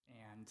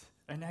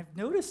And I've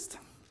noticed,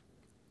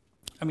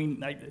 I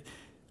mean,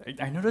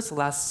 I noticed the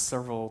last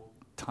several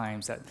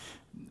times that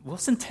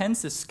Wilson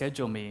tends to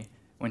schedule me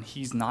when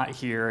he's not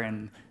here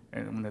and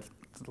when a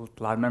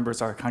lot of members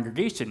of our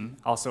congregation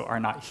also are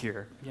not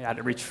here at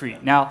a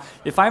retreat. Now,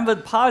 if I'm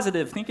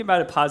thinking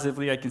about it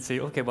positively, I can say,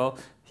 okay, well,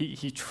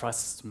 he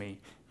trusts me.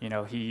 You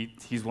know,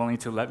 he's willing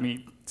to let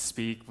me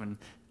speak when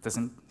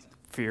doesn't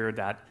fear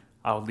that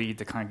I'll lead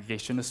the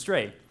congregation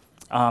astray.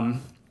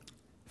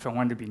 If I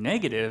wanted to be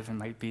negative, it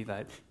might be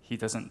that he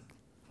doesn't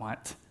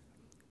want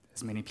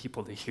as many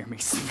people to hear me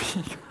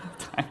speak all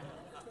the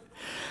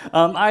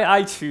time.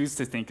 I choose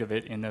to think of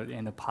it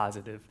in a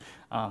positive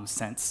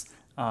sense.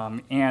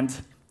 And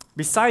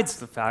besides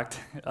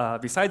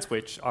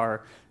which,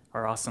 our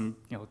awesome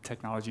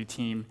technology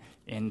team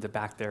in the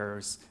back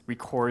there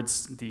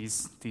records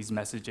these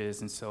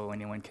messages, and so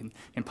anyone can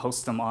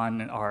post them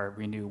on our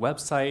Renew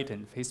website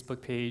and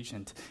Facebook page,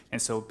 and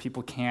so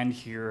people can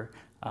hear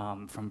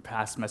from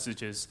past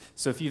messages.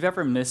 So if you've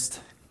ever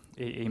missed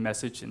a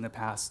message in the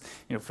past,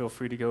 feel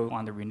free to go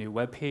on the Renew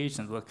webpage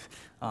and look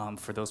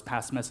for those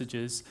past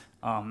messages.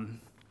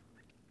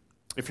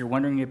 If you're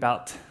wondering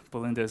about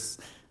Belinda's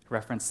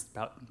reference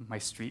about my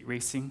street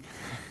racing,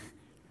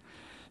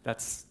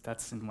 that's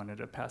in one of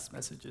the past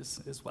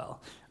messages as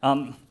well.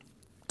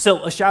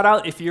 So a shout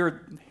out if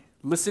you're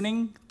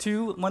listening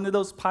to one of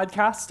those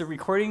podcasts, the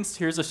recordings.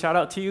 Here's a shout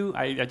out to you.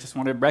 I just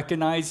want to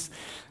recognize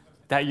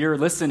that you're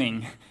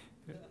listening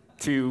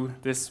to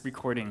this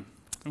recording.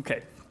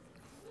 Okay.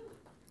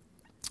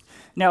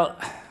 Now,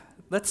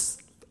 let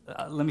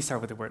me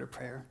start with a word of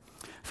prayer.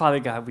 Father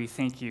God, we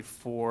thank you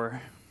for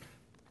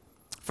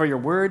your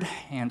word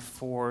and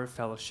for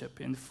fellowship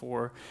and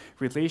for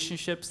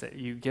relationships that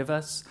you give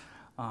us,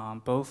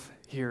 both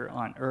here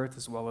on earth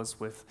as well as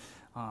with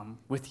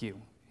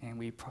you. And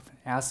we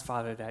ask,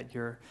 Father, that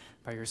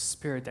by your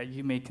Spirit, that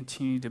you may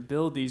continue to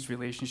build these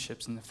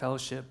relationships and the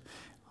fellowship.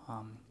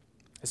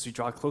 As we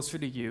draw closer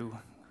to you,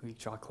 we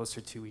draw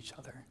closer to each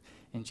other.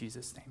 In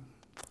Jesus' name,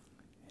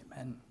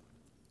 amen.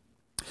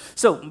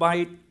 So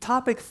my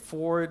topic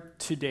for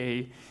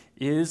today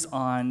is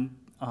on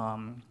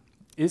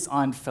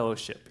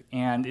fellowship,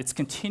 and it's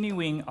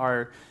continuing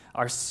our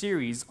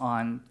series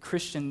on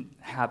Christian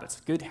habits,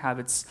 good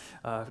habits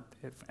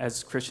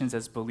as Christians,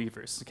 as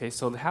believers. Okay,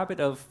 so the habit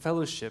of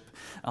fellowship.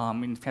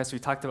 In the past, we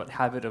talked about the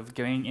habit of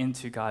going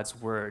into God's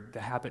Word,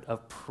 the habit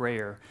of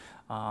prayer.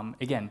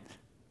 Again,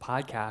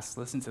 podcasts,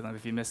 listen to them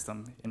if you missed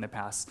them in the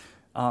past.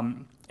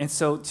 And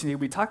so today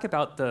we talk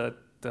about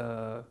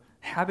the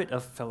habit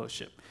of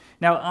fellowship.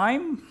 Now,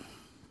 I'm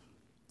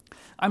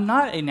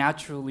not a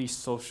naturally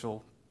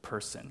social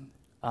person.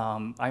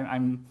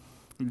 I'm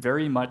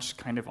very much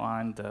kind of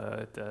on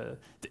the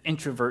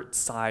introvert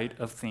side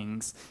of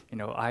things.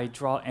 I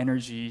draw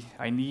energy.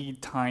 I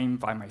need time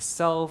by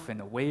myself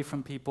and away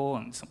from people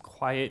and some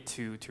quiet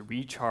to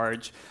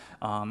recharge.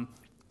 Some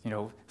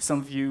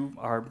of you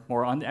are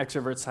more on the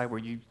extrovert side where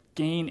you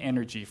gain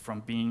energy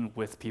from being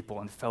with people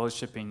and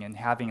fellowshipping and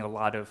having a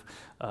lot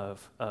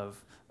of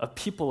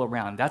people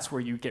around. That's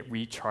where you get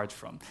recharged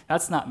from.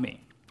 That's not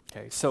me.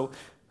 Okay, so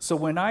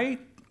when I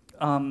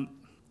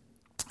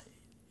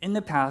in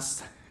the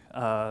past,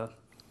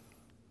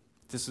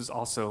 this is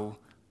also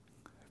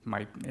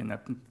in a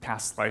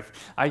past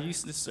life. I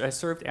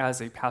served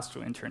as a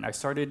pastoral intern.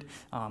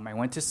 I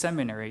went to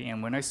seminary,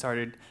 and when I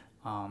started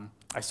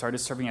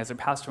serving as a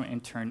pastoral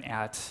intern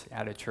at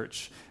a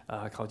church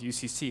called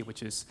UCC,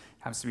 which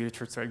happens to be the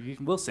church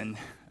that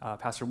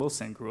Pastor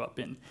Wilson grew up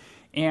in,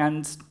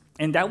 and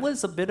that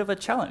was a bit of a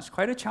challenge,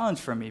 quite a challenge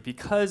for me,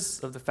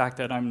 because of the fact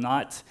that I'm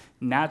not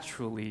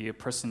naturally a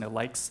person that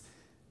likes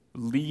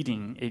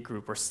leading a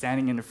group or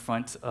standing in the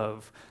front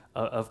of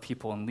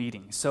people and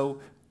leading.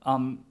 So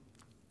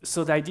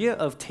the idea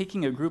of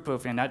taking a group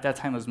of, and at that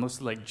time it was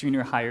mostly like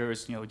junior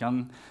hires,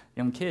 young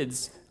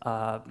kids,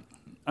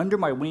 under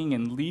my wing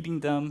and leading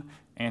them.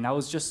 And I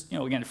was just,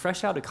 again,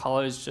 fresh out of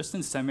college, just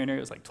in seminary.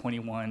 I was like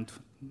 21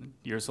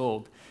 years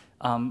old.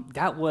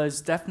 That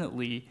was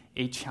definitely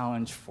a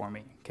challenge for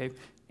me, okay?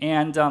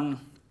 And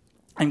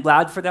I'm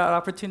glad for that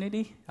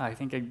opportunity. I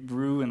think I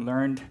grew and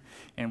learned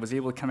and was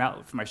able to come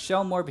out from my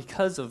shell more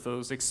because of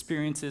those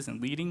experiences and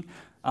leading.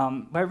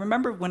 But I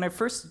remember when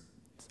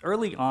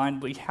early on,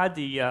 we had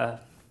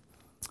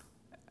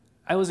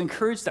I was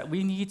encouraged that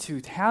we need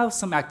to have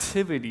some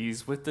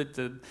activities with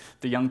the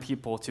young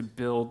people to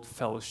build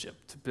fellowship,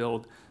 to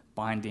build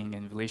bonding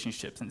and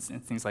relationships and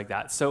things like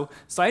that. So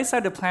I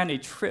decided to plan a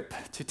trip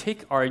to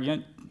take our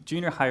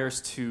junior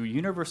hires to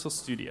Universal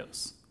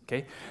Studios,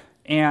 okay?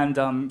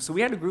 And so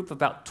we had a group of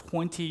about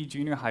 20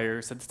 junior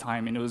hires at the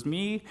time, and it was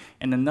me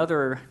and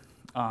another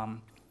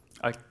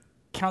a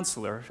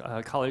counselor,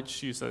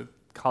 she was a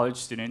college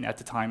student at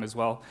the time as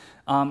well.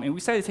 And we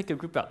decided to take a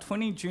group of about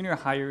 20 junior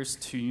hires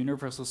to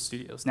Universal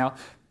Studios. Now,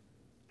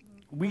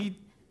 we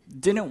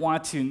didn't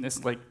want to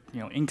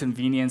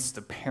inconvenience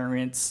the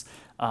parents,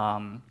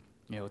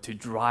 to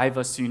drive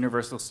us to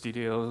Universal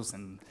Studios,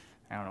 and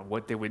I don't know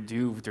what they would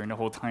do during the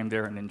whole time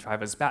there and then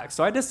drive us back.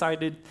 So I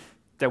decided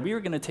that we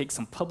were going to take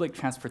some public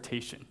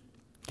transportation.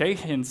 okay,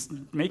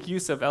 and make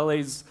use of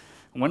LA's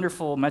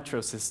wonderful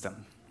metro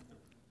system.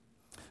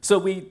 So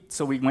we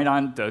went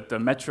on the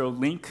Metro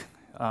Link,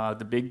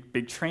 the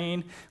big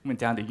train, went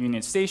down to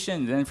Union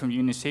Station, and then from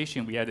Union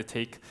Station we had to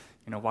take,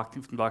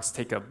 walking blocks,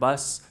 take a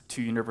bus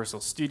to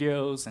Universal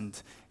Studios,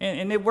 and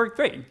it worked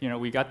great.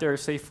 We got there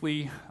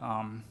safely.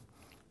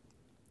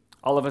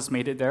 All of us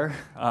made it there,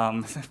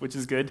 which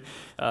is good.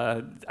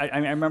 I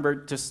remember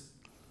just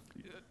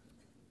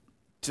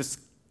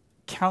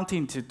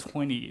counting to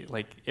 20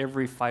 like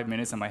every 5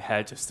 minutes in my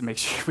head just to make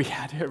sure we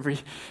had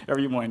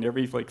everyone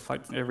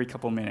every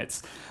couple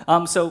minutes.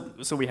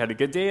 So we had a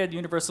good day at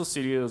Universal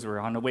Studios. We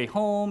were on the way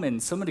home,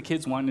 and some of the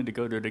kids wanted to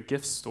go to the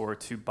gift store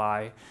to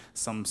buy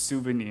some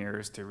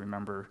souvenirs to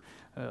remember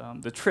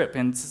the trip.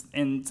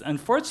 And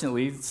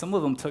unfortunately, some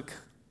of them took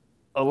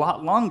a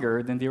lot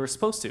longer than they were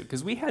supposed to,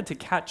 because we had to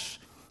catch.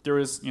 There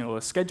was,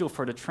 a schedule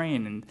for the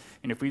train,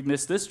 and if we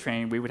missed this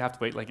train, we would have to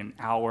wait like an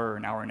hour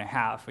and a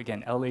half.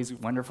 Again, LA's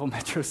wonderful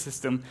metro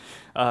system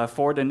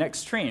for the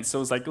next train. So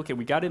it was like, okay,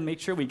 we got to make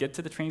sure we get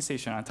to the train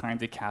station on time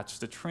to catch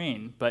the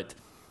train. But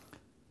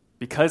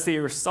because they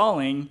were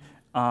stalling,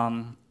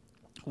 when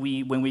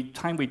we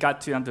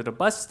got to under the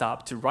bus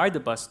stop to ride the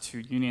bus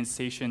to Union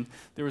Station,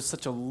 there was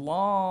such a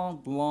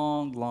long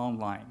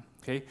line.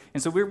 Okay,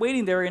 and so we were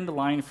waiting there in the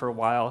line for a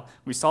while.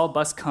 We saw a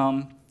bus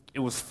come. It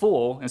was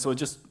full, and so it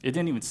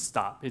didn't even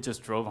stop. It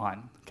just drove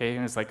on, okay?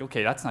 And it's like,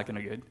 okay, that's not going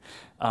to be good.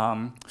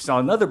 We saw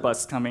another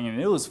bus coming, and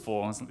it was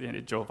full, and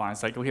it drove on.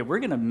 It's like, okay, we're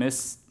going to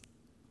miss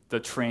the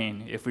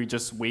train if we're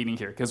just waiting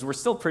here, because we're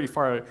still pretty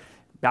far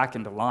back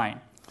in the line.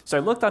 So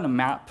I looked on a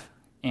map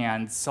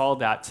and saw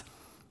that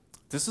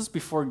this was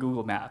before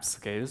Google Maps,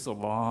 okay? This is a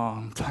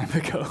long time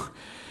ago.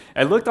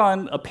 I looked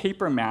on a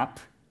paper map,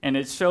 and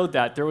it showed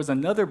that there was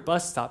another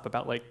bus stop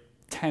about like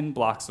 10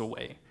 blocks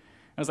away.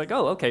 I was like,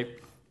 oh, okay.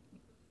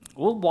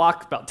 We'll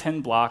walk about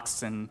 10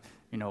 blocks, and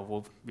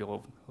we'll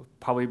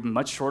probably be a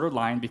much shorter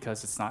line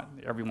because it's not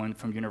everyone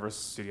from Universal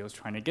Studios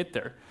trying to get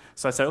there.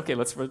 So I said, okay,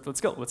 let's go,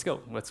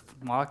 let's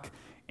walk.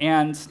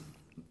 And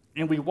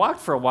we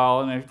walked for a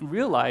while, and I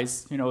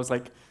realized, it was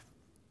like,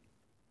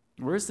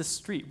 where's the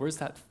street? Where's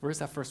that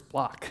first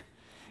block?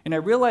 And I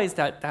realized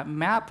that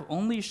map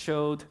only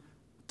showed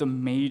the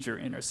major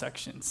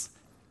intersections,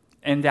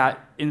 and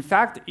that in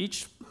fact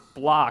each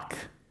block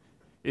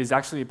is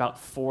actually about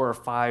 4 or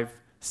 5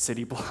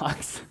 city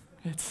blocks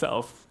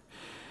itself.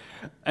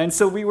 And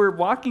so we were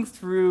walking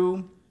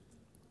through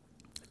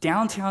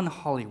downtown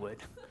Hollywood.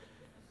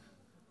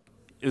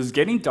 It was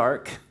getting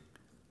dark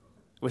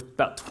with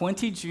about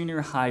 20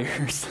 junior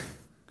hires.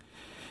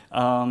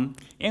 And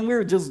we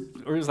were just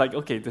like,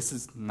 okay, this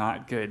is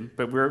not good.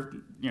 But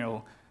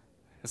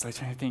it's like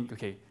trying to think,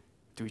 okay,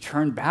 do we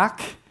turn back?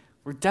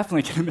 We're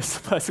definitely going to miss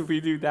the bus if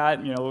we do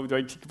that. Do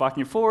I keep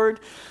walking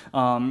forward?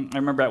 I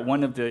remember at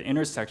one of the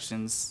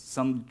intersections,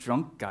 some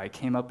drunk guy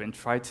came up and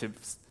tried to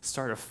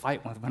start a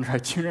fight with one of our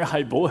junior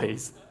high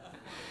boys.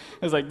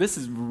 I was like, this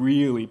is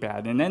really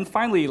bad. And then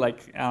finally,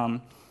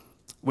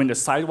 when the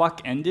sidewalk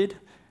ended,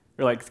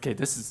 we're like, okay,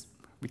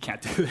 we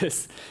can't do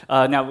this.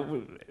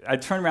 Now, I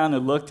turned around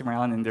and looked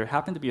around, and there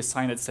happened to be a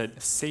sign that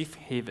said, Safe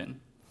Haven.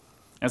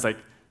 I was like,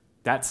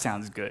 that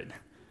sounds good.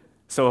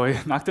 So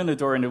I knocked on the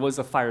door, and it was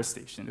a fire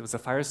station.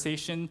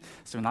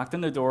 So I knocked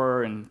on the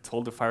door and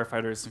told the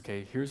firefighters,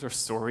 okay, here's our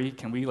story.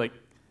 Can we,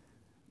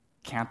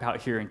 camp out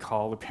here and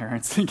call the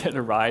parents and get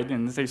a ride?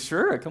 And they say,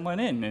 sure, come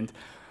on in.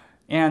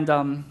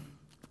 And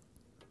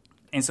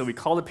so we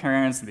called the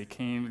parents, and they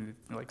came,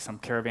 some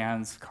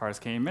cars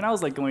came. And I was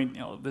going,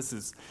 this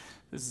is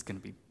going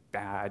to be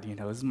bad.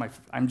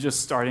 I'm just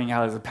starting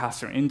out as a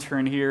pastor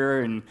intern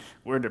here, and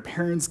what are the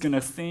parents going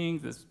to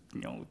think? This,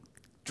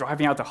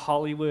 driving out to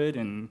Hollywood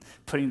and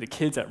putting the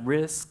kids at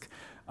risk.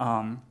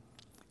 And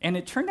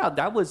it turned out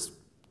that was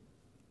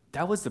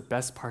the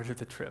best part of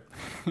the trip.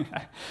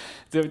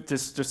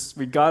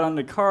 We got on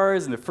the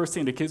cars, and the first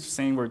thing the kids were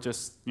saying were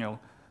just,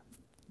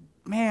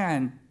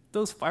 man,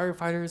 those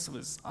firefighters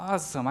was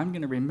awesome. I'm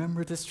going to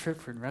remember this trip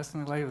for the rest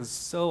of my life. It was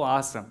so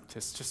awesome.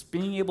 Just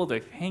being able to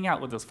hang out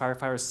with those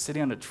firefighters,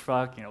 sitting on the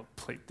truck,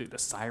 play through the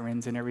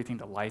sirens and everything,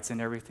 the lights and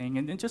everything,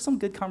 and just some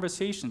good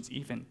conversations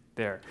even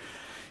there.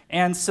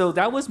 And so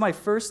that was my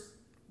first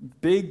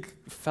big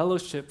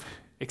fellowship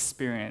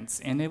experience,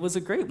 and it was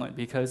a great one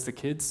because the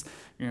kids,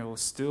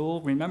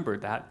 still remember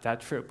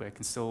that trip.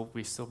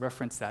 We still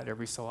reference that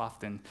every so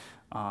often.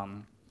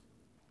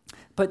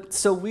 But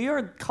so we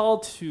are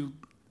called to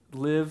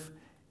live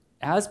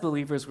as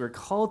believers. We're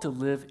called to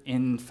live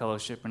in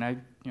fellowship,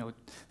 and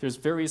there's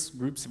various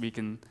groups we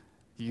can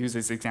use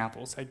as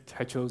examples.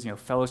 I chose,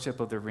 Fellowship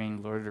of the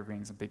Ring, Lord of the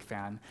Rings. I'm a big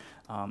fan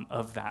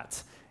of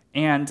that,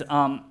 and.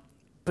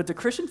 But the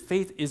Christian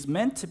faith is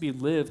meant to be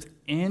lived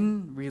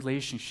in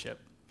relationship,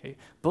 okay?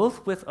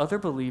 Both with other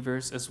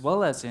believers as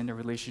well as in a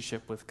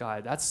relationship with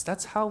God.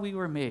 That's how we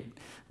were made.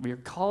 We are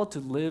called to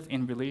live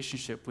in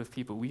relationship with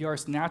people. We are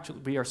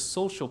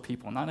social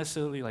people, not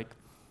necessarily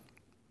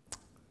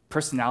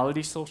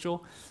personality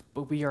social,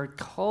 but we are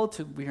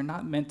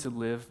not meant to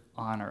live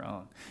on our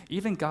own.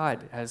 Even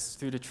God, as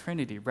through the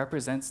Trinity,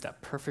 represents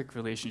that perfect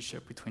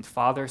relationship between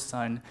Father,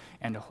 Son,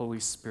 and the Holy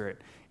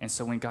Spirit. And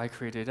so when God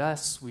created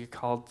us, we're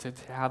called to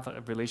have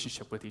a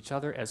relationship with each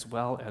other as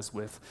well as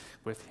with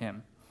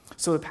him.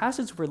 So the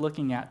passage we're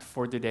looking at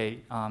for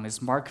today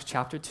is Mark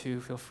chapter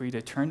 2. Feel free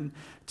to turn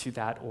to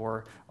that,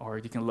 or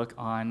you can look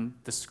on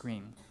the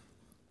screen.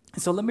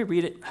 So let me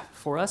read it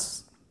for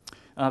us,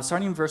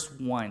 starting in verse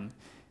 1.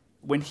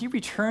 When he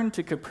returned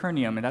to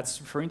Capernaum, and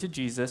that's referring to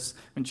Jesus,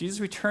 when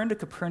Jesus returned to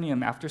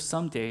Capernaum after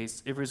some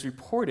days, it was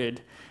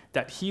reported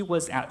that he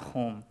was at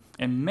home,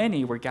 and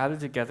many were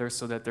gathered together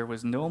so that there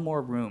was no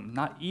more room,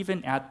 not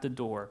even at the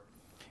door.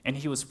 And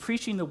he was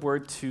preaching the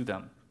word to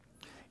them.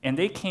 And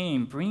they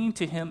came, bringing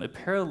to him a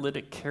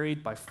paralytic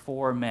carried by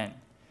 4 men.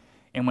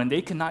 And when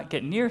they could not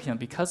get near him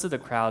because of the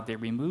crowd, they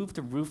removed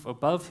the roof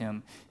above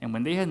him, and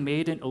when they had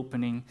made an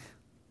opening,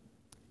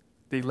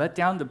 they let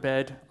down the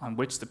bed on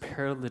which the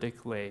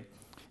paralytic lay.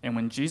 And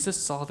when Jesus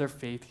saw their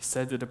faith, he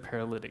said to the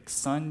paralytic,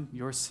 "Son,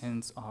 your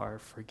sins are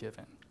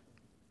forgiven."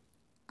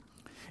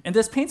 And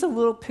this paints a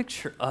little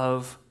picture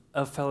of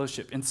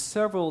fellowship in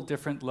several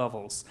different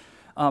levels.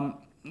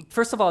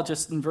 First of all,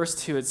 just in verse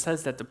 2, it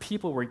says that the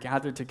people were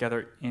gathered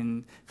together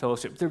in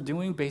fellowship. They're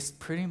doing based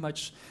pretty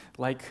much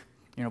like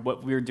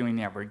what we're doing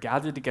now. We're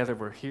gathered together,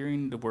 we're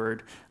hearing the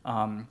word.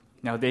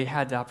 Now, they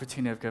had the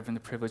opportunity of given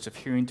the privilege of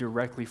hearing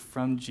directly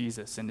from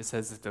Jesus, and it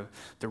says that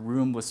the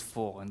room was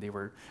full, and they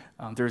were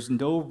there's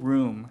no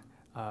room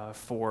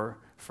for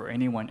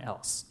anyone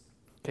else.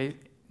 Okay,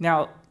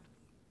 now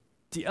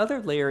the other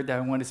layer that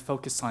I want to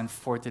focus on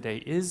for today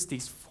is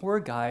these 4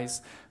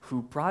 guys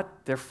who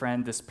brought their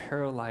friend, this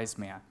paralyzed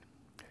man.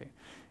 Okay,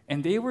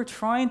 and they were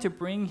trying to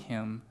bring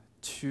him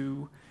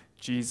to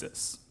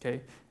Jesus.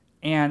 Okay,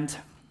 and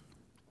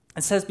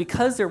it says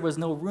because there was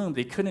no room,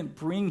 they couldn't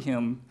bring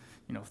him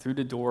through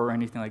the door or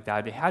anything like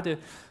that. They had to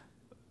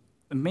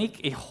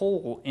make a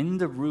hole in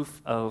the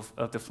roof of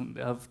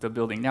the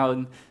building. Now,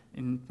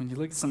 when you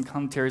look at some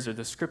commentaries or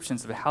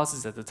descriptions of the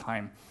houses at the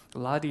time, a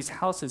lot of these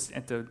houses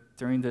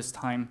during this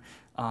time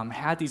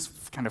had these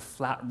kind of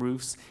flat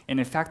roofs, and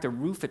in fact, the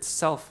roof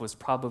itself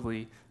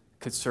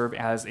could serve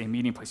as a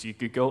meeting place. You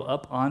could go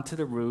up onto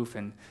the roof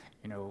and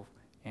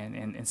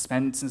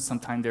spend some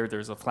time there.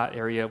 There's a flat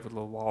area with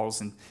little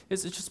walls, and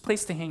it's just a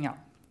place to hang out.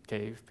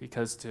 Okay,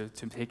 because to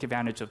take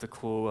advantage of the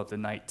cool of the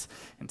night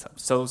and stuff.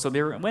 So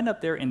they went up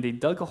there and they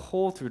dug a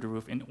hole through the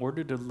roof in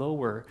order to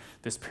lower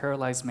this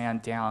paralyzed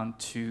man down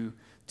to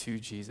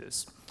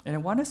Jesus. And I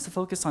want us to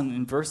focus on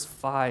in verse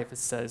 5, it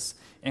says,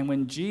 "And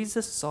when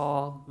Jesus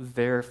saw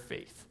their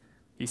faith,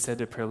 he said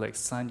to the paralytic,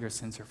 'Son, your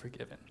sins are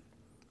forgiven.'"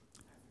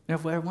 Now,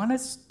 what I want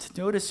us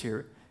to notice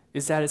here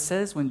is that it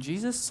says when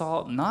Jesus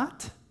saw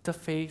not the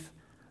faith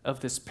of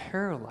this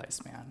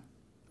paralyzed man,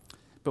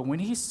 but when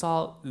he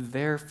saw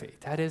their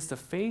faith, that is the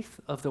faith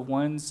of the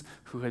ones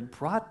who had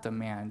brought the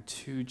man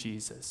to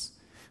Jesus,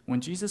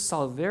 when Jesus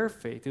saw their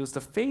faith, it was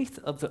the faith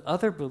of the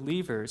other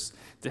believers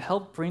to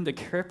help bring the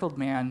crippled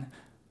man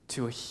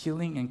to a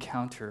healing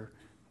encounter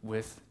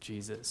with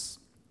Jesus.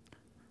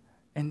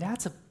 And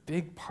that's a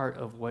big part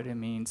of what it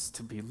means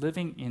to be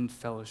living in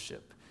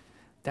fellowship,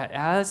 that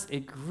as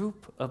a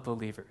group of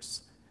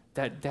believers,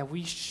 that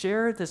we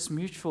share this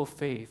mutual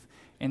faith,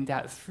 and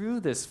that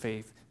through this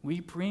faith, we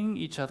bring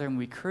each other and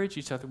we encourage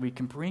each other, we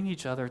can bring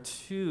each other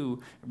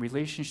to a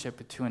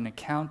relationship, to an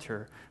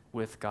encounter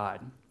with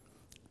God.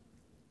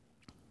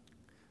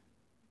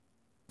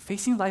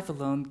 Facing life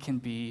alone can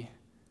be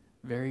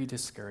very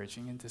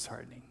discouraging and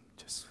disheartening.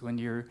 Just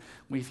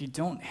if you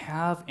don't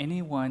have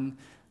anyone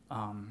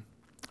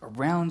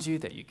around you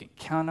that you can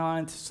count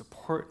on, to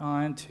support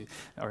on,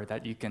 or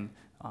that you can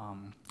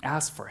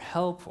ask for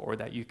help, or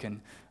that you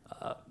can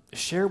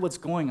share what's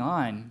going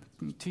on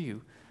to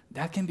you,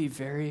 that can be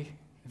very,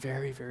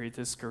 very, very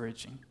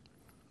discouraging.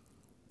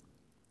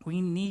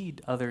 We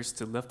need others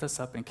to lift us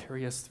up and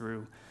carry us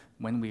through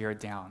when we are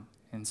down.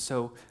 And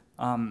so,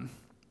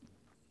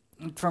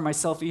 for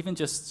myself, even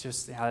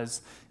just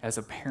as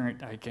a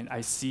parent,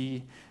 I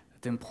see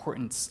the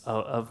importance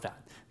of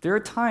that. There are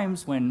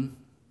times when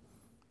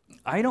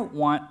I don't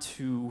want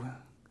to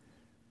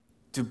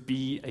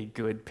be a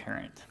good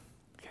parent.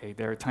 Okay,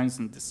 there are times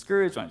when I'm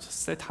discouraged, when I'm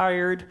just so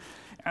tired,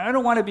 and I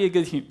don't want to be a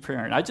good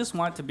parent. I just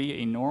want to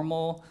be a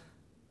normal,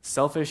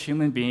 selfish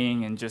human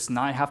being and just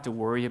not have to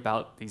worry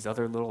about these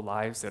other little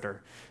lives that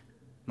are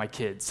my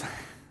kids,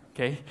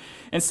 okay?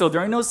 And so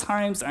during those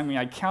times,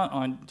 I count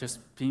on just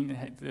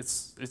being,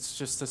 it's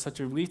just such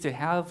a relief to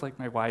have like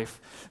my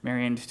wife,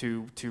 Marianne,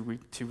 to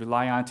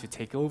rely on, to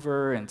take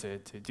over and to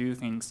do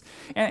things,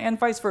 and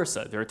vice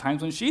versa. There are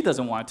times when she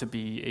doesn't want to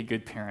be a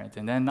good parent,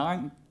 and then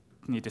I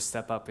need to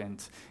step up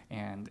and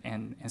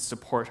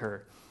support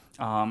her.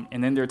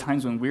 And then there are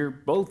times when we're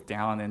both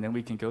down, and then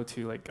we can go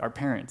to like our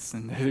parents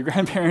and the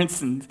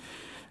grandparents, and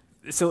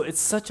so it's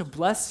such a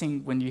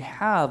blessing when you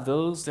have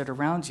those that are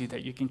around you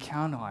that you can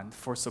count on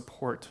for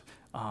support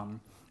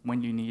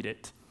when you need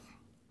it.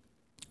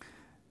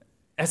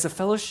 as a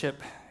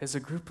fellowship, as a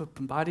group of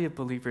body of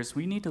believers,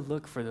 we need to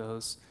look for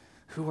those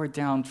who are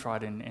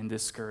downtrodden and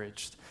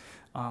discouraged,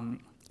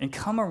 and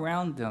come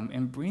around them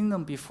and bring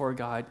them before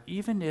God,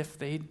 even if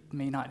they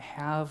may not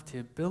have the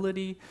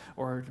ability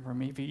or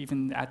maybe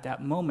even at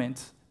that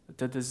moment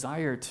the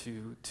desire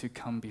to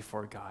come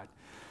before God.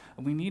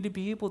 We need to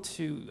be able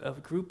to, a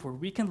group where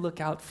we can look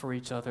out for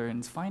each other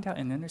and find out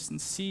and understand,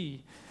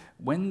 see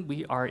when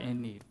we are in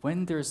need,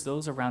 when there's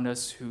those around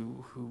us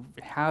who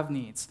have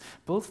needs,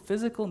 both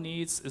physical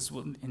needs as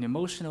well, and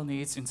emotional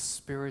needs and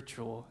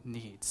spiritual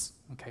needs.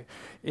 Okay,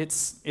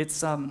 it's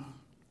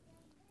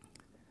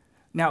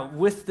now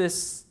with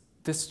this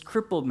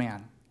crippled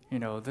man,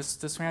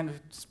 this man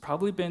has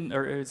probably been,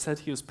 or it said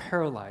he was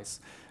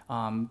paralyzed.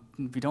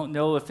 We don't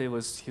know if he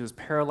was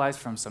paralyzed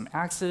from some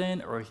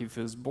accident or if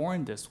he was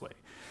born this way.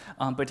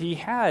 But he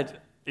had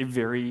a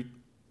very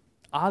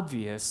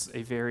obvious,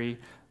 a very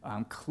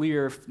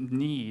clear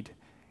need.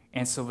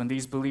 And so when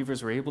these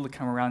believers were able to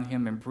come around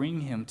him and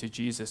bring him to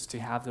Jesus to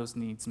have those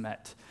needs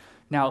met.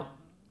 Now,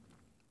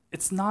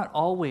 it's not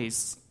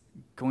always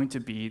going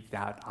to be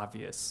that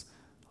obvious.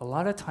 A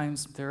lot of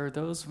times there are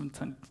those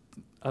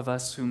of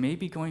us who may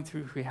be going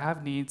through, who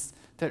have needs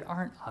that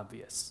aren't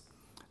obvious,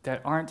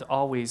 that aren't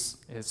always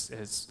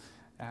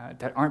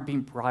that aren't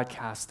being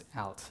broadcast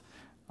out.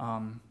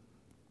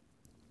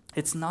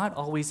 It's not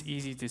always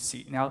easy to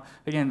see. Now,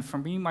 again, for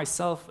me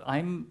myself,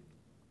 I'm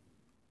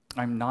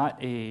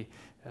not an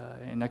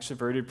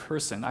extroverted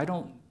person.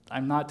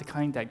 I'm not the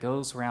kind that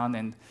goes around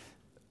and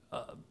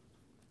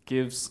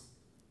gives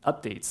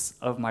updates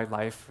of my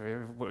life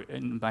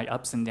and my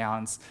ups and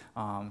downs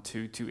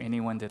to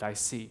anyone that I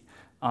see.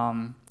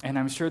 And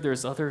I'm sure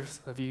there's others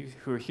of you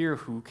who are here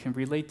who can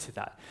relate to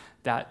that.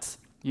 That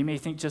you may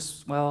think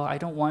I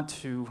don't want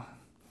to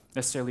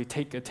necessarily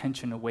take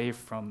attention away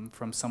from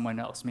someone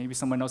else. Maybe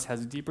someone else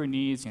has deeper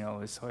needs,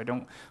 so I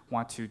don't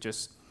want to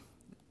just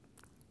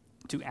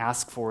to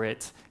ask for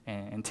it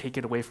and take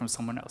it away from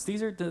someone else.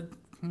 These are the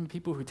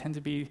people who tend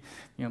to be,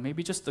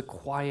 maybe just the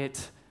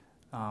quiet,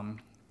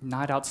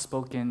 not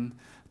outspoken,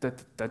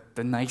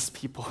 the nice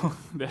people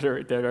that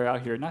are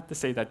out here. Not to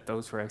say that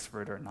those who are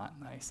extrovert are not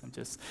nice.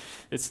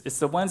 It's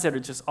the ones that are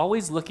just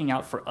always looking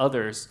out for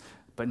others,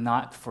 but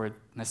not for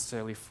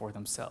necessarily for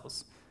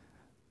themselves.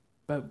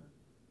 But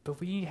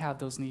we have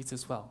those needs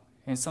as well.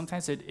 And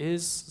sometimes it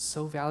is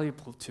so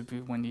valuable to be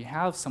when you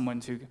have someone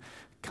to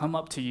come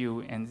up to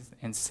you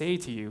and say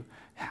to you,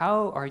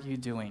 how are you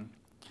doing?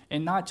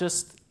 And not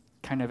just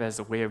kind of as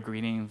a way of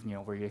greeting,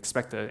 where you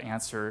expect the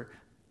answer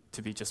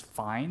to be just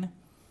fine,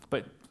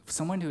 but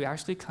someone who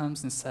actually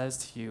comes and says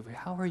to you,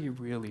 how are you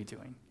really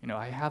doing?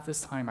 I have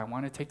this time, I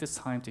want to take this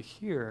time to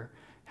hear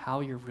how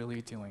you're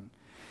really doing.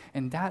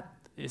 And that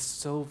is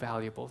so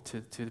valuable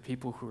to the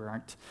people who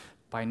aren't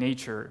by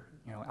nature,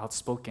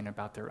 outspoken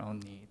about their own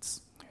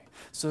needs. Okay.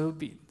 So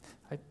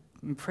I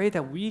pray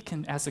that we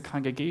can, as a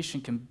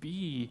congregation, can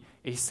be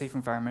a safe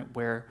environment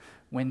where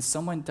when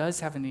someone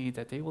does have a need,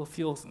 that they will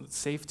feel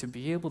safe to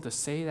be able to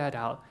say that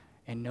out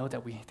and know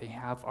that they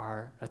have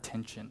our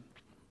attention.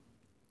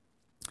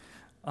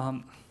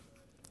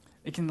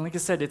 Again, like I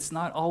said, it's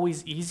not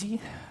always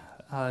easy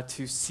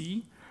to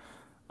see.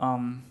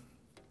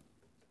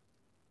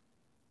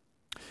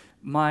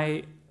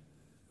 My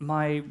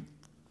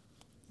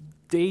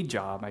day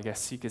job, I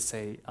guess you could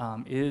say,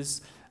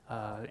 is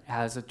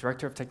as a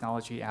director of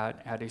technology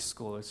at a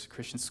school. It's a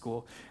Christian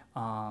school,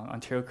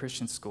 Ontario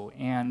Christian School,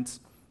 and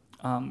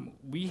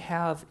we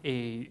have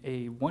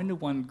a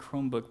one-to-one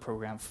Chromebook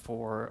program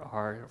for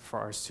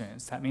our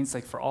students. That means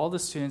for all the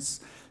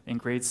students in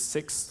grades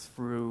 6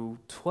 through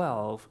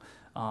 12,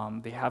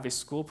 they have a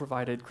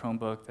school-provided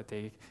Chromebook that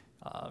they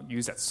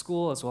use at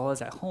school as well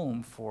as at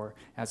home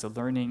as a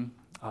learning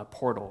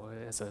portal,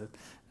 as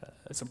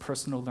a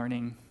personal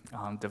learning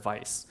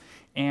device.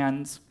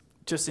 And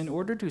just in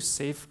order to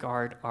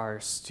safeguard our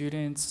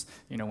students,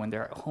 when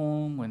they're at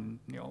home, when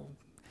they're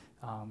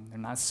not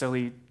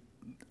necessarily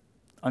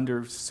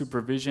under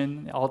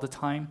supervision all the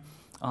time,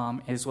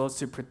 as well as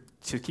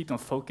to keep them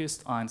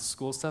focused on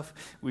school stuff,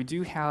 we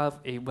do have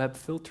a web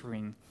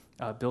filtering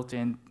built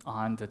in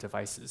on the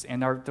devices.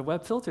 And the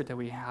web filter that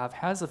we have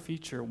has a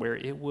feature where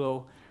it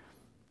will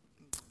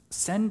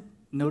send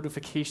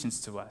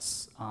notifications to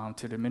us,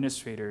 to the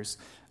administrators,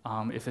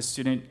 if a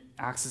student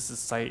accesses the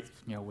site,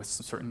 with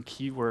some certain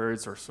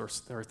keywords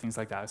or things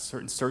like that,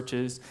 certain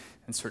searches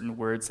and certain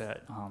words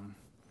that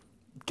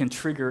can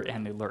trigger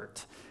an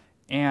alert.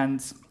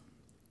 And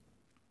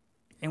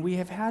we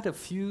have had a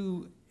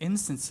few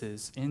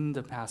instances in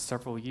the past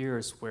several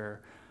years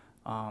where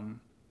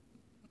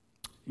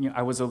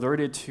I was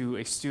alerted to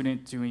a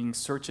student doing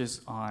searches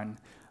on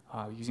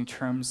using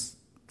terms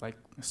like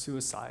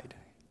suicide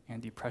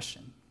and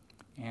depression.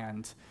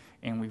 And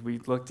we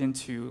looked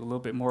into a little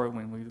bit more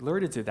when we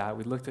alerted to that.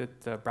 We looked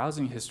at the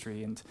browsing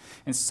history and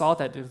saw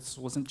that this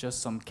wasn't just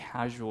some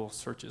casual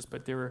searches,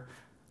 but there were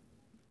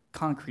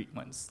concrete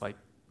ones, like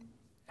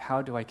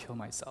how do I kill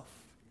myself,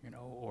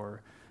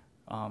 or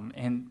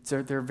And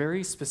there are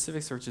very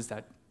specific searches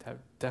that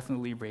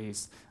definitely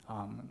raise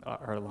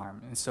our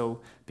alarm. And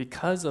so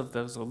because of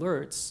those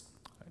alerts,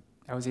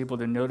 I was able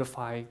to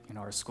notify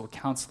our school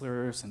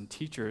counselors and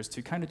teachers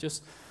to kind of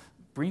just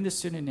bring the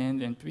student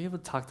in and be able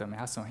to talk to them,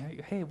 ask them,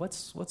 hey,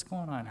 what's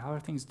going on? How are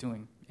things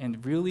doing?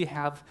 And really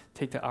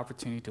take the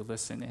opportunity to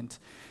listen.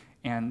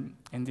 And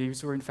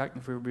these were, in fact,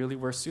 really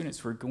were students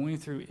who were going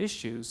through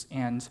issues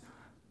and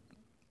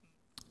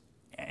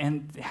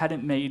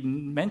hadn't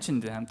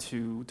mentioned them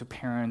to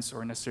parents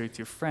or necessarily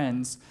to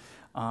friends,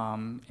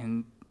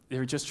 and they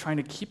were just trying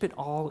to keep it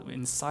all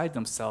inside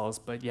themselves,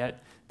 but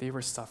yet they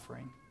were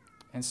suffering.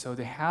 And so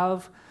to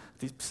have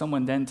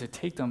someone then to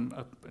take them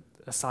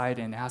aside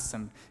and ask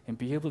them and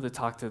be able to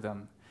talk to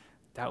them,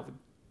 that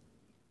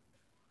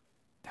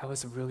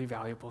was a really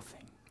valuable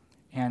thing.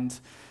 And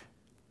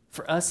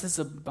for us as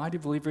a body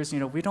of believers,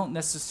 we don't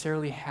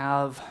necessarily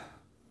have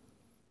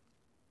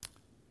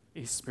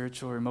a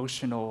spiritual or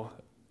emotional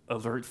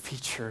alert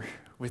feature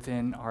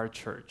within our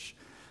church.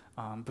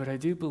 But I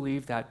do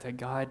believe that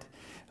God,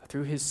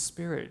 through His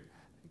Spirit,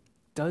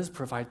 does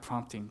provide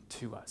prompting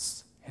to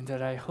us. And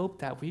that I hope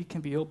that we can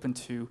be open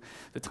to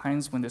the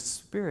times when the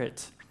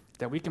Spirit,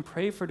 that we can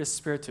pray for the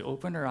Spirit to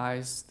open our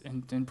eyes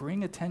and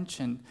bring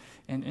attention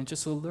and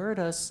just alert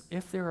us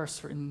if there are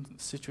certain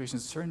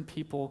situations, certain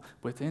people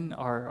within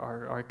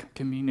our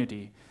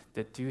community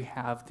that do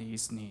have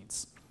these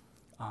needs.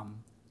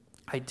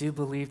 I do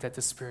believe that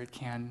the Spirit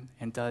can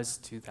and does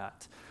do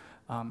that.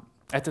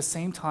 At the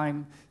same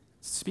time,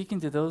 speaking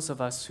to those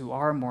of us who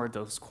are more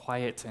those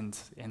quiet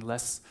and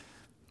less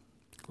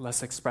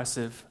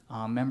expressive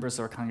members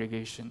of our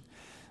congregation,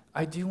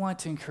 I do want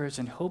to encourage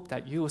and hope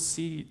that you will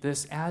see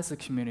this as a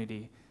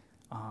community,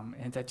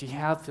 and that you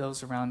have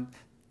those around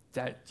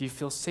that you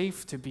feel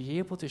safe to be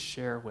able to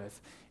share with.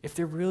 If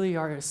there really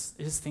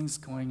is things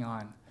going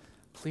on,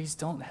 please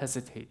don't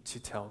hesitate to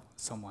tell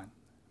someone.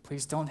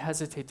 Please don't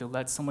hesitate to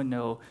let someone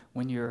know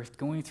when you're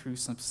going through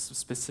some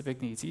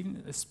specific needs,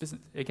 even,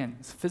 again,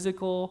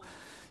 physical,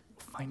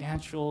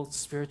 financial,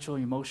 spiritual,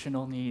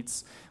 emotional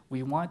needs.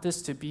 We want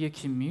this to be a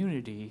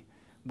community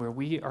where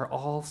we are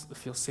all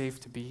feel safe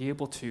to be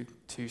able to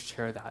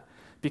share that,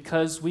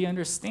 because we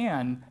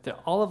understand that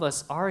all of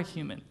us are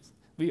humans.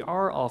 We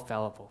are all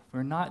fallible.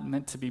 We're not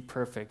meant to be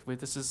perfect.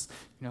 This is,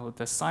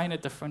 the sign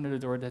at the front of the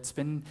door that's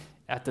been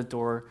at the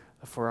door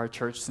for our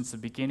church since the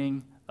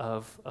beginning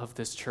of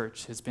this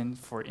church has been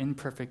for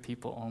imperfect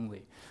people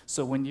only.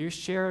 So when you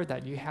share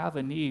that you have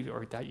a need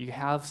or that you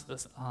have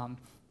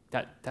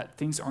that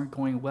things aren't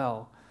going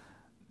well,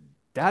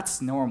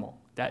 that's normal.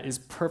 That is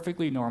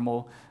perfectly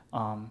normal.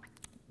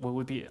 What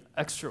would be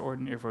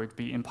extraordinary, or would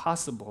be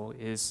impossible,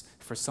 is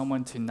for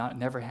someone to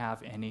never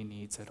have any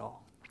needs at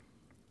all.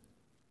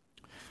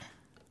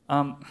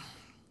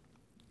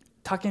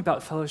 Talking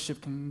about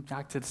fellowship, coming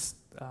back to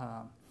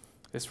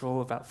this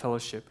role about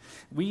fellowship,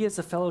 we as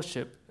a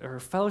fellowship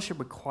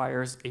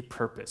requires a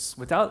purpose.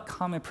 Without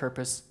common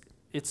purpose,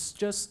 it's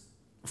just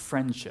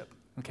friendship.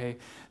 Okay,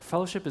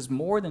 fellowship is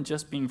more than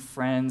just being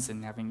friends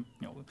and having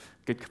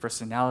good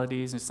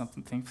personalities and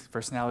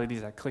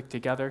personalities that click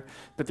together,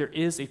 but there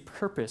is a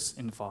purpose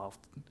involved.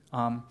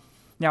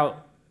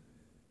 Now,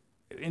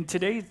 in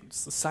today's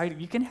society,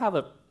 you can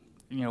have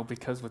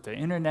because with the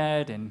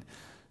internet and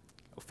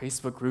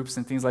Facebook groups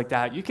and things like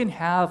that, you can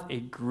have a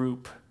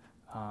group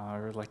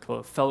or like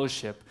a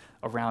fellowship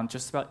around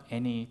just about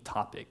any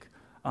topic.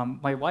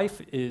 My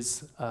wife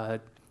is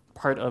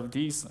part of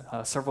these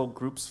several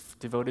groups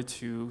devoted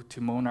to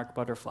monarch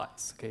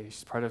butterflies. Okay,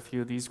 she's part of a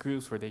few of these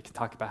groups where they can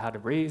talk about how to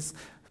raise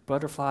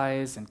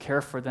butterflies and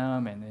care for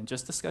them, and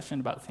just discussion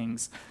about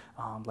things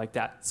like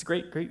that. It's a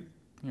great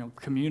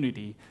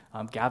community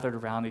gathered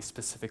around a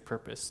specific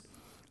purpose.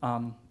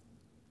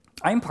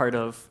 I'm part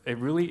of a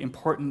really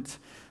important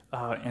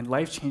and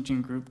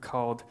life-changing group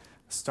called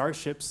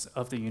Starships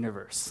of the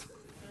Universe,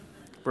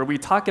 where we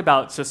talk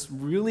about just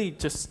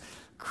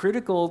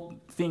critical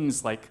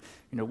things like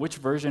which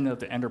version of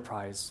the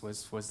Enterprise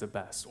was the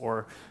best,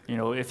 or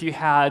if you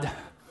had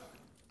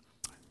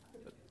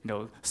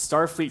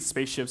Starfleet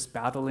spaceships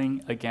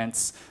battling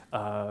against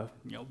the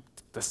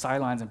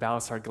Cylons and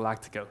Battlestar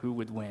Galactica, who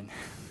would win?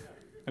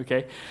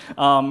 Okay,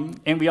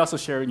 and we also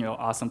share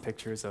awesome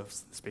pictures of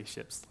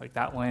spaceships like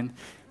that one,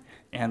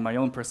 and my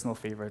own personal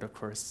favorite, of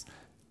course,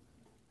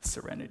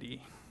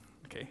 Serenity.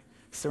 Okay,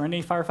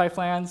 Serenity Firefly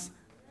plans.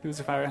 Who's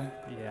a fire?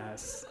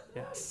 Yes.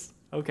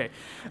 Okay.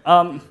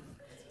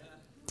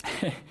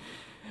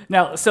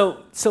 Now,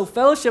 so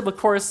fellowship, of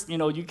course,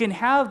 you can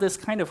have this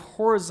kind of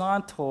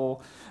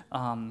horizontal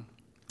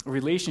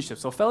relationship.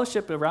 So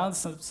fellowship around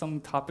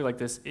some topic like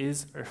this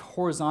is a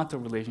horizontal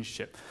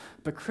relationship.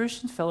 But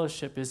Christian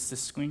fellowship is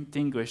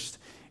distinguished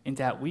in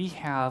that we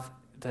have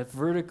the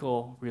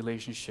vertical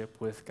relationship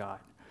with God.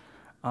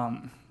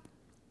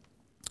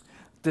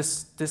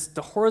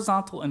 The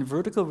horizontal and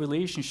vertical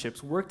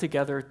relationships work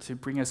together to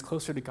bring us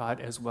closer to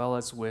God as well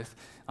as with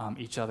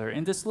each other.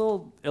 And this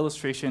little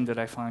illustration that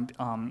I find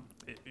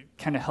it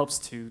kind of helps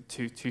to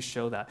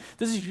show that.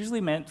 This is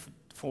usually meant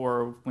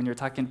for when you're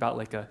talking about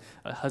like a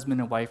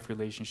husband and wife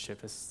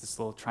relationship, this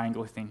little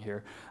triangle thing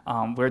here,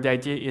 where the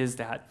idea is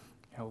that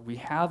we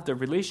have the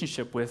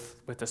relationship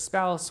with a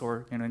spouse,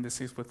 or in this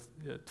case with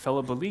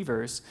fellow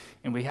believers,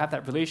 and we have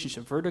that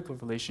relationship, vertical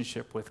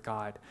relationship with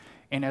God.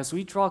 And as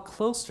we draw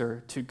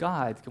closer to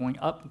God, going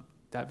up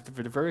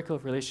the vertical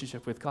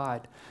relationship with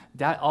God,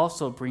 that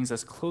also brings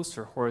us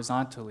closer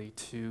horizontally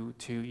to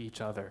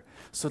each other.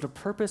 So the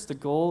purpose, the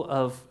goal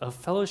of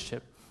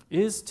fellowship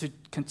is to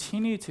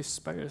continue to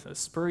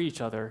spur each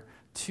other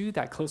to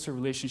that closer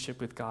relationship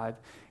with God.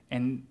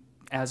 And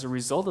as a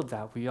result of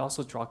that, we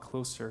also draw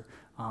closer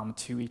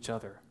to each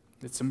other.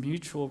 It's a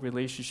mutual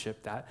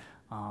relationship that,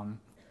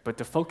 but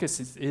the focus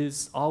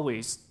is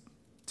always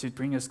to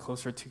bring us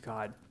closer to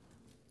God.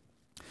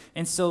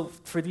 And so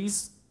for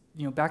these,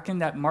 back in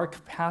that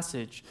Mark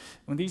passage,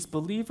 when these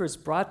believers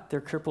brought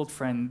their crippled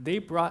friend, they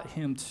brought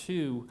him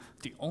to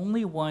the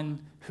only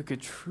one who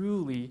could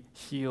truly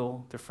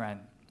heal the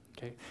friend.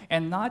 Okay?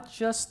 And not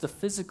just the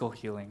physical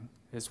healing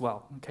as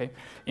well. Okay?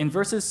 In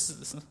verse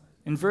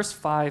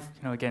 5,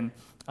 again,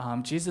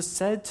 Jesus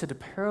said to the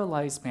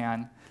paralyzed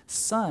man,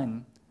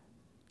 "Son,"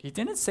 he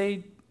didn't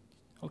say,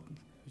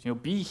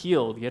 "Be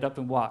healed, get up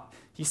and walk."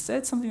 He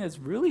said something that's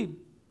really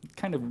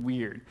kind of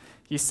weird.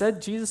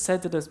 Jesus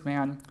said to this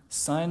man,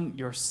 "Son,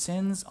 your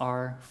sins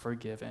are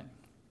forgiven."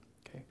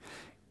 Okay?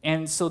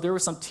 And so there were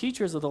some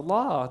teachers of the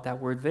law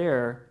that were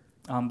there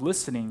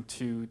listening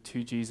to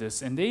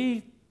Jesus, and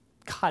they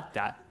caught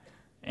that.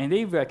 And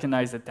they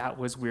recognized that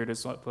was weird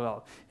as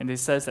well. And it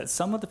says that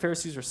some of the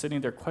Pharisees were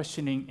sitting there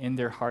questioning in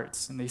their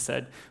hearts. And they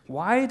said,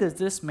 "Why does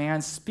this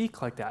man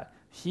speak like that?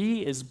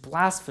 He is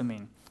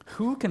blaspheming.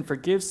 Who can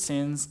forgive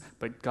sins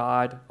but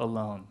God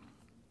alone?"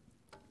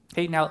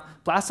 Okay, now,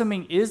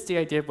 blaspheming is the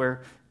idea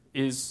where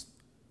is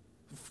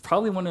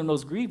probably one of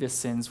those grievous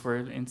sins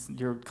where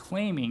you're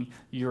claiming,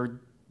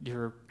 you're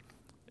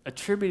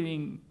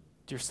attributing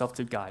yourself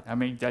to God. I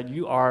mean, that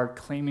you are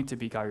claiming to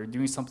be God. You're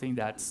doing something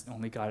that's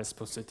only God is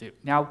supposed to do.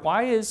 Now,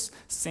 why is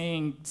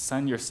saying,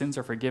 "Son, your sins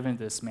are forgiven,"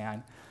 this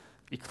man,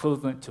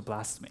 equivalent to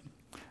blasphemy?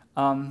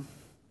 I'll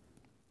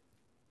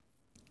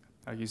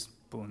use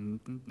Ben.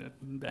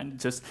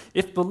 Just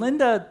if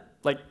Belinda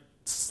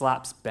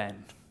slaps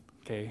Ben,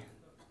 okay,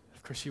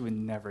 of course she would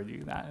never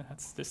do that.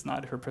 That's just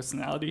not her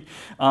personality.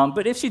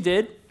 But if she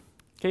did,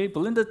 okay,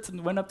 Belinda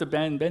went up to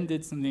Ben. Ben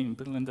did something.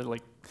 Ben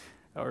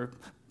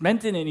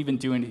didn't even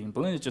do anything.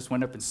 Belinda just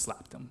went up and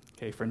slapped him,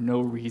 okay, for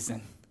no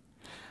reason.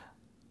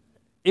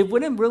 It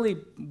wouldn't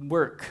really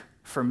work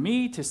for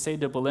me to say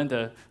to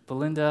Belinda,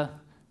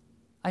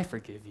 "I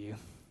forgive you.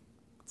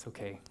 It's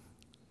okay."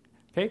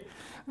 Okay?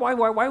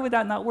 Why would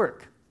that not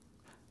work?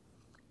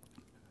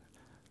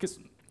 Because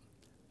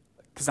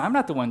I'm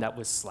not the one that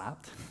was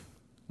slapped,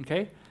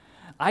 okay?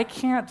 I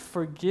can't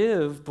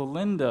forgive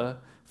Belinda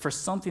for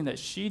something that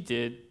she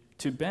did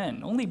to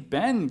Ben. Only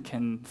Ben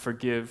can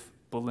forgive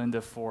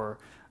Belinda for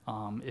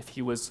if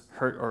he was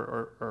hurt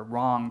or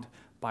wronged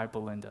by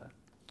Belinda.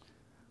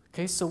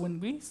 Okay, so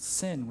when we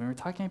sin, when we're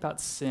talking about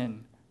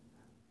sin,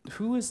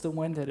 who is the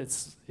one that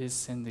is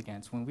sinned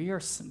against? When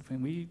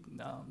we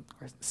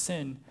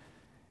sin,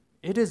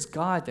 it is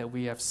God that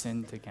we have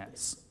sinned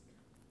against.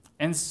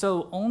 And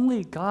so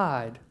only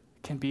God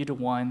can be the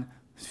one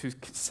who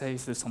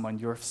says to someone,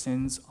 "Your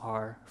sins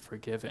are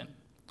forgiven."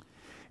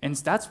 And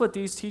that's what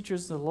these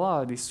teachers of the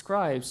law, these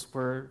scribes,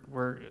 were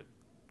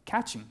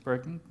catching,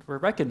 we're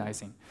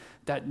recognizing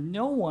that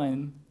no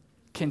one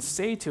can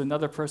say to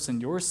another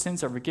person, "Your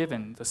sins are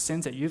forgiven," the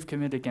sins that you've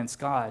committed against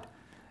God,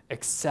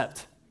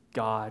 except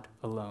God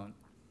alone.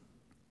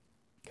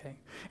 Okay?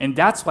 And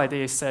that's why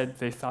they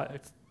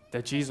thought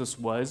that Jesus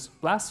was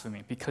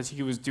blaspheming, because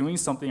he was doing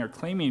something or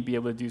claiming to be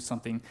able to do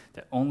something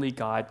that only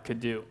God could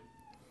do.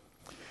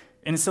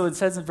 And so it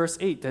says in verse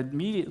 8 that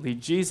immediately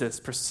Jesus,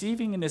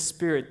 perceiving in his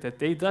spirit that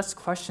they thus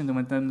questioned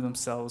within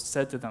themselves,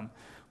 said to them,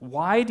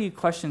 "Why do you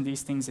question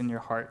these things in your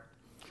heart?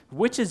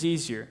 Which is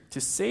easier,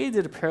 to say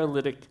to the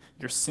paralytic,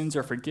 'Your sins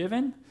are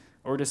forgiven,'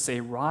 or to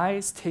say,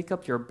 'Rise, take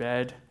up your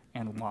bed,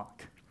 and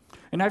walk'?"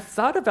 And I've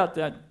thought about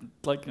that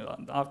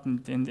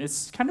often, and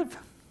it's kind of,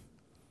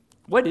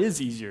 what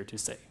is easier to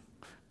say?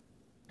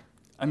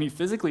 I mean,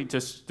 physically,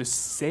 just to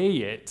say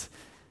it,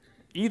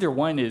 either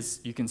one is,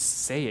 you can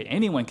say it.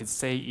 Anyone can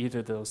say either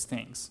of those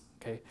things,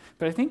 okay?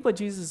 But I think what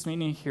Jesus is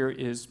meaning here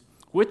is,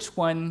 which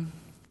one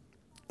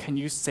can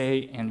you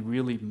say and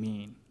really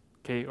mean,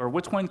 okay? Or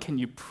which one can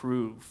you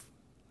prove,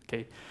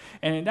 okay?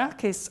 And in that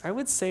case, I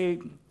would say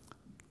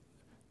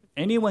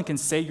anyone can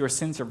say your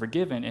sins are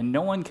forgiven, and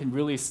no one can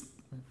really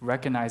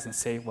recognize and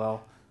say,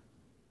 "Well,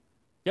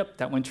 yep,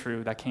 that went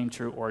true, that came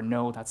true," or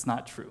 "No, that's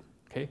not true,"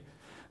 okay?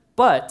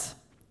 But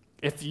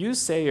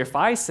if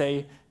I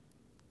say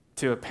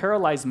to a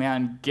paralyzed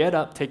man, "Get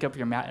up, take up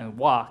your mat, and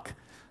walk,"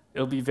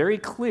 it'll be very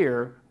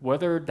clear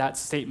whether that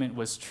statement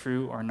was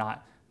true or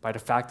not by the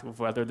fact of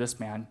whether this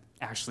man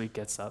actually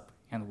gets up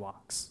and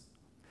walks.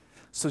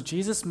 So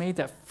Jesus made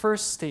that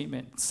first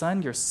statement,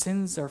 "Son, your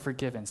sins are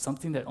forgiven,"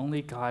 something that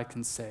only God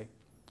can say.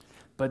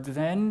 But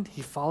then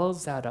he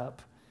follows that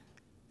up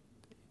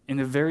in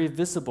a very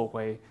visible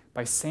way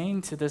by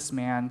saying to this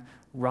man,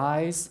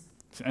 rise,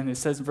 and it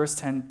says in verse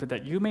 10, but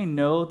that you may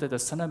know that the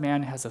Son of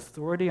Man has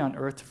authority on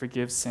earth to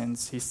forgive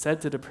sins, he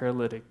said to the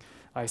paralytic,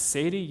 I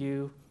say to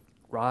you,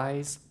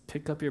 rise,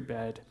 pick up your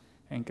bed,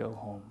 and go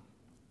home.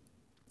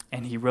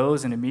 And he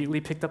rose and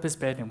immediately picked up his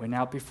bed and went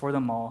out before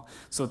them all,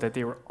 so that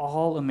they were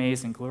all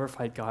amazed and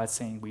glorified God,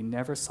 saying, we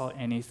never saw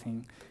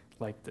anything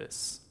like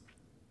this.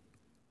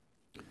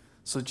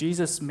 So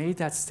Jesus made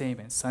that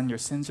statement, son, your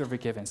sins are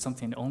forgiven,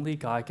 something only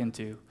God can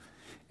do.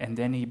 And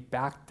then he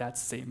backed that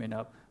statement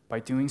up by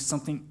doing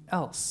something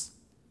else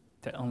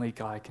that only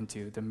God can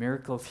do, the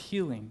miracle of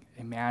healing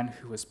a man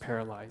who was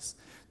paralyzed,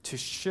 to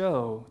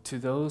show to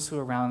those who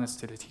are around us,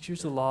 to the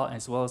teachers of the law,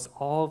 as well as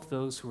all of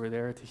those who were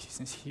there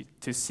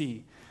to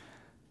see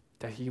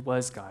that he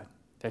was God,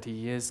 that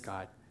he is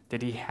God,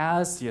 that he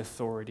has the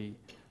authority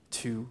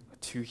to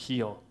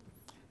heal,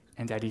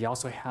 and that he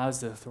also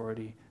has the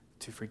authority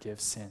to forgive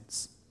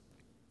sins.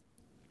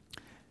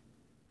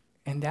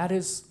 And that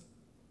is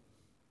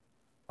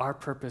our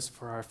purpose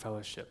for our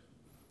fellowship,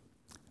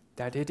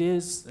 that it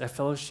is a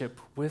fellowship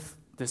with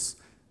this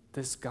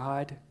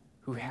God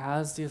who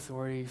has the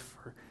authority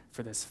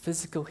for this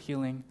physical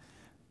healing,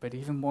 but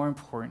even more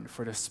important,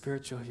 for the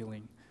spiritual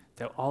healing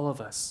that all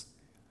of us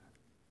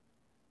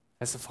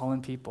as a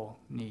fallen people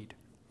need.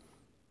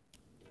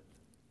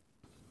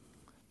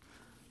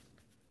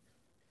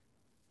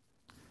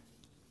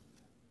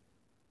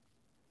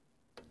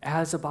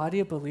 As a body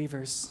of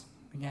believers,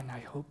 again, I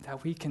hope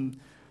that we can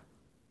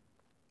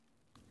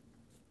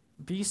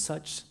be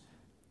such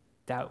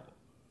that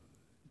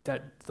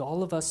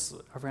all of us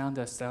around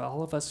us, that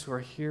all of us who are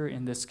here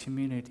in this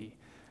community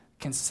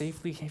can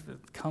safely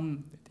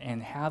come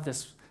and have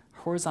this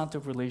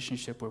horizontal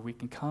relationship where we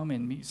can come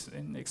and meet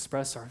and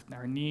express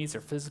our needs,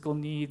 our physical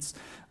needs,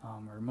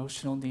 our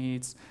emotional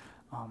needs.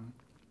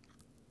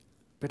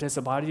 But as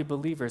a body of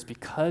believers,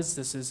 because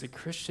this is a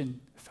Christian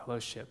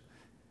fellowship,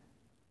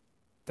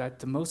 that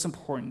the most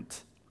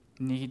important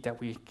need that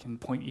we can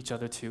point each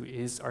other to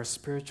is our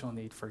spiritual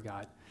need for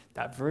God.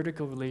 That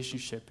vertical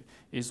relationship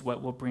is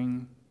what will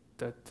bring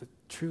the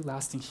true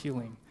lasting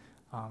healing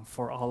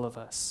for all of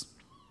us.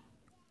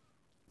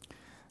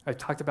 I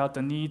talked about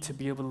the need to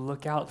be able to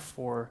look out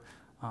for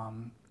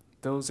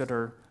those that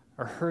are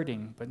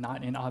hurting, but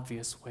not in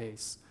obvious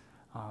ways.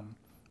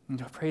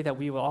 And I pray that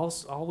we will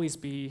always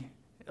be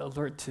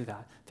alert to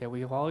that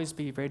we will always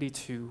be ready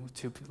to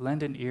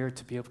lend an ear,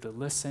 to be able to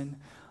listen,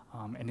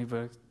 and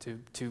able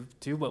to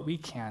do what we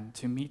can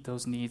to meet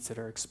those needs that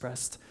are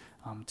expressed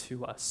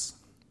to us.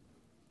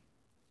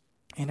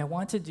 And I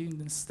want to do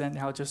this then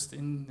now, just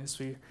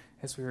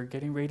as we are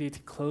getting ready to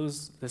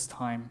close this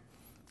time,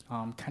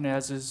 kind of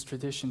as is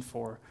tradition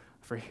for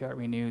here at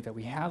Renew, that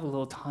we have a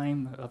little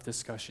time of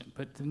discussion.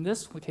 But in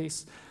this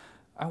case,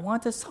 I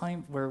want this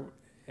time where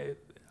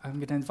I'm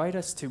going to invite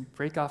us to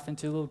break off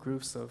into little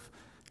groups of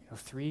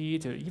 3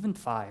 to even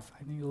 5.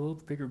 I think a little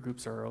bigger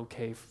groups are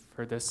okay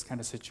for this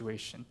kind of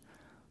situation.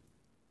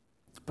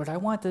 But I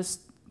want this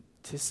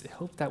to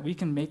hope that we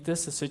can make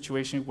this a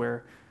situation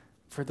where,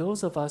 for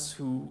those of us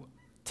who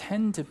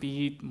tend to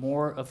be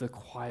more of the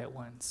quiet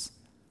ones,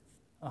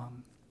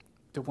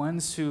 the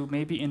ones who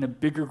may be in a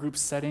bigger group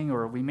setting,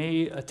 or we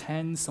may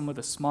attend some of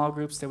the small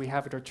groups that we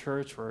have at our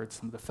church, or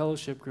some of the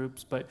fellowship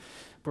groups, but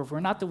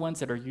we're not the ones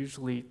that are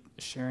usually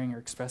sharing or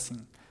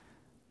expressing.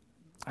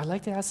 I'd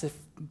like to ask if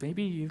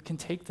maybe you can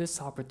take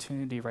this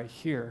opportunity right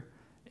here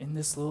in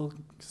this little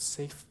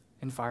safe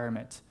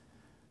environment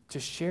to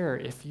share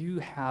if you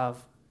have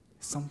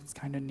some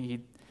kind of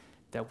need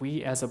that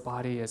we as a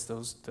body, as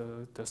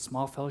the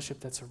small fellowship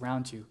that's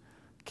around you,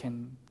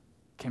 can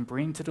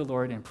bring to the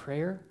Lord in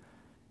prayer,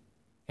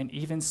 and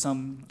even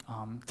some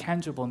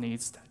tangible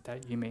needs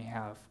that you may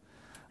have.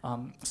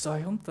 So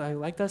I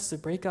like us to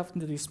break up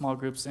into these small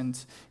groups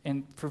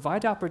and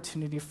provide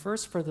opportunity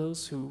first for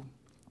those who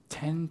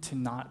tend to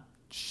not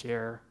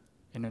share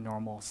in a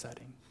normal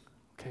setting.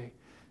 Okay,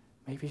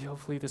 maybe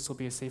hopefully this will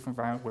be a safe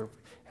environment where,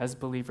 as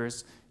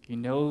believers, you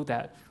know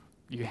that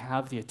you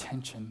have the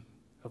attention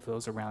of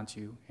those around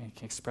you and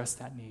can express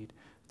that need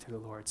to the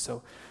Lord.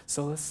 So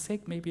let's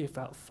take maybe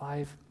about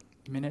 5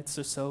 minutes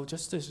or so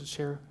just to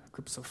share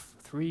groups of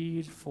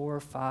 3, 4,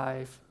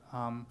 5.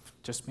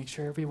 Just make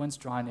sure everyone's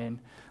drawn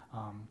in,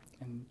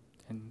 and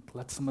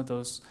let some of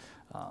those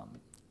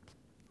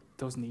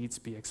needs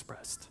be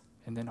expressed.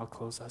 And then I'll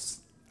close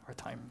our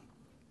time.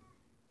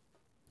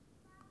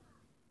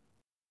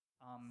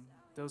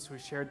 Those who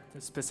shared the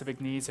specific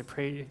needs, I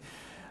pray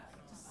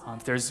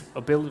if there's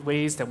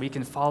ways that we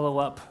can follow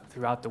up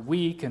throughout the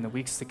week and the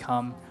weeks to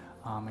come,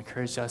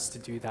 encourage us to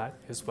do that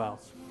as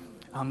well.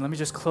 Let me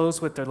just close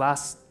with the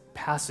last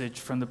passage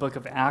from the book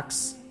of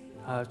Acts,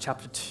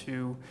 chapter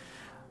 2,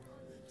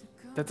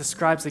 that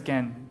describes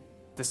again,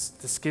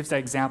 this gives that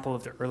example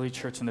of the early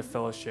church and the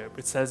fellowship.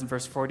 It says in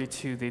verse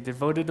 42, they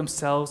devoted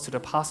themselves to the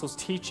apostles'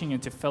 teaching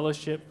and to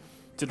fellowship,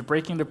 to the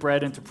breaking of the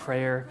bread and to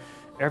prayer.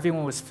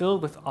 Everyone was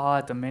filled with awe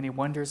at the many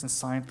wonders and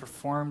signs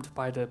performed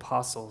by the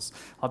apostles.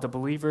 All the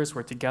believers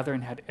were together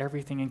and had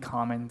everything in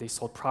common. They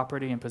sold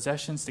property and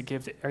possessions to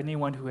give to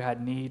anyone who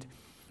had need.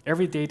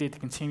 Every day they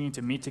continued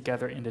to meet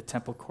together in the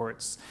temple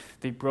courts.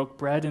 They broke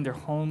bread in their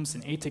homes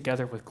and ate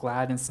together with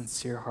glad and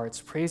sincere hearts,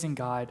 praising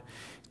God,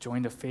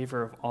 enjoying the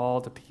favor of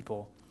all the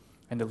people.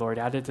 And the Lord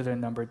added to their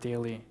number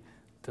daily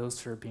those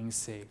who are being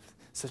saved.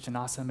 Such an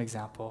awesome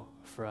example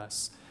for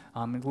us.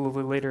 A little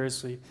bit later,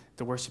 as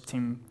the worship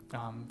team,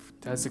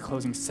 as the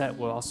closing set,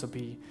 will also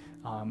be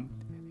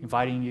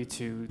inviting you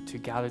to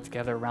gather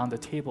together around the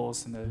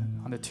tables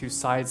on the two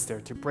sides there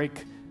to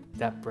break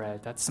that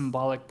bread, that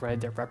symbolic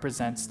bread that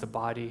represents the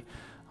body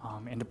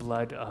and the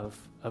blood of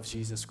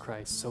Jesus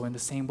Christ. So in the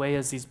same way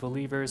as these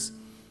believers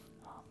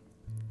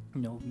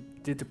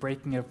did the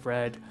breaking of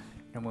bread,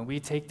 when we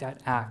take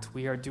that act,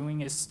 we are doing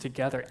this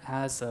together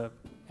as a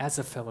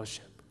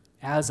fellowship,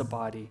 as a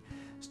body,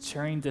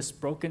 sharing this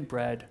broken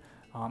bread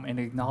and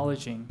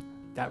acknowledging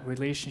that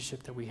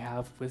relationship that we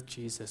have with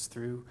Jesus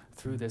through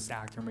this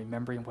act, and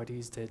remembering what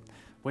he's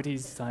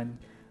done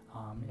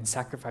in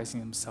sacrificing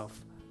himself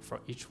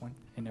for each one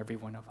and every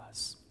one of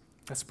us.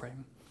 Let's pray.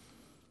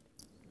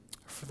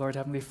 For Lord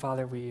Heavenly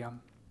Father, we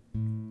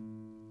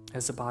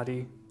as a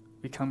body,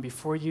 we come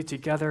before you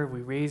together. We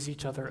raise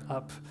each other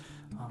up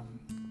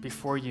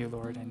before you,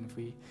 Lord,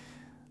 and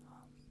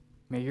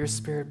may your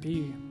Spirit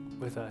be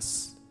with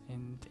us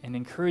and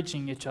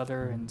encouraging each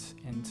other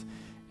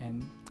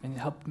and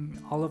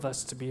helping all of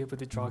us to be able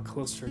to draw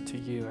closer to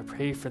you. I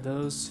pray for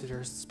those that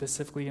are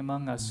specifically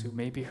among us who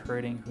may be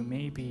hurting, who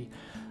may be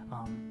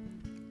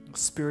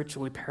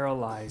spiritually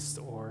paralyzed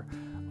or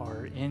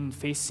in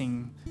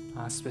facing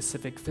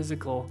specific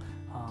physical,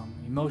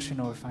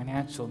 emotional, or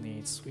financial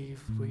needs. We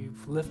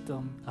lift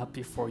them up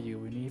before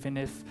you, and even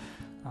if,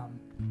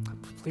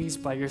 please,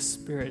 by your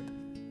Spirit,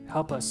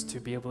 help us to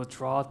be able to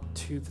draw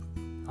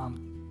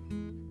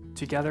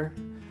together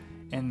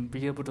and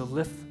be able to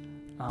lift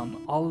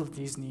all of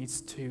these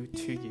needs to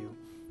you,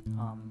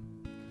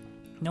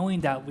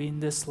 knowing that we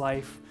in this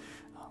life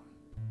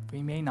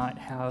we may not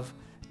have,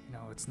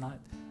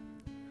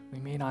 we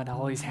may not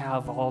always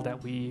have all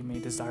that we may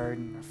desire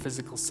in a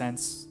physical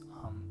sense,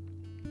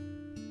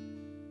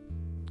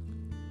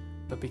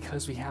 but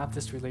because we have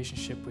this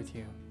relationship with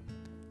you,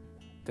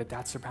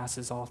 that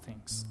surpasses all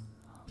things.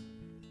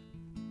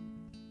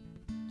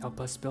 Help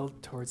us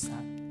build towards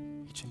that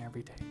each and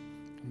every day.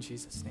 In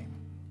Jesus' name.